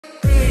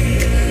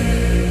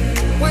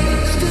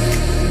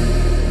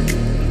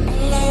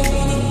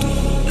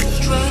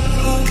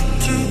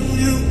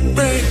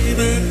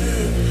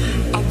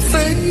baby. I'm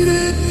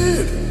faded.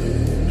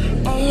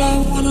 All I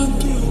wanna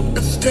do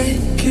is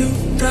take you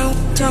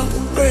downtown,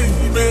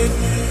 baby.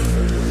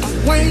 I'm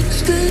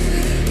wasted.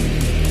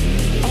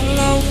 All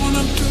I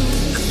wanna do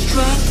is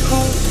drive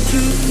home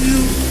to you,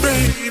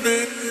 baby.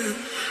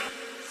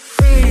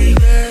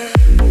 Baby,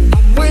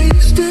 I'm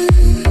wasted.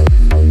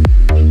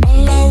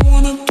 All I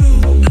wanna do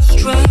is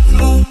drive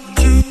home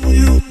to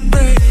you,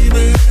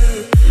 baby.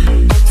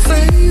 I'm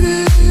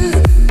faded.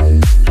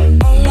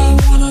 All I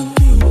wanna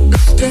do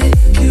is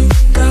take you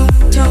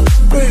downtown,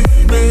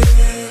 baby.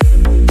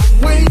 I'm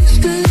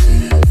wasted.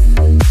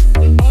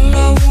 All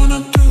I wanna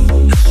do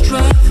is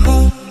drive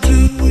home to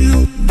you,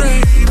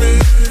 baby.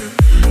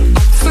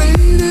 I'm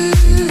faded.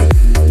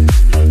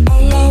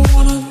 All I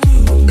wanna do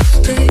is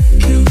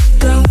take you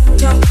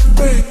downtown,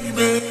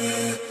 baby.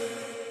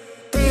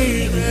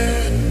 Baby,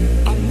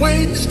 I'm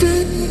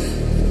wasted.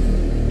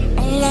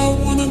 All I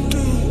wanna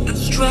do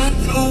is drive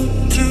home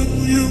to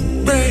you,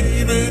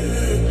 baby.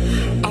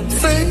 I'm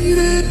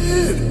faded.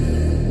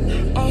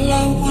 All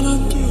I wanna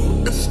do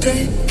is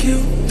take you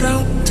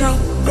downtown,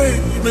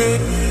 baby.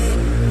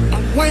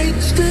 I'm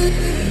wasted.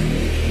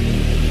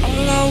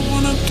 All I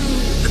wanna do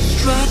is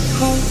drive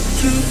home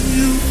to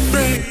you,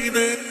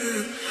 baby.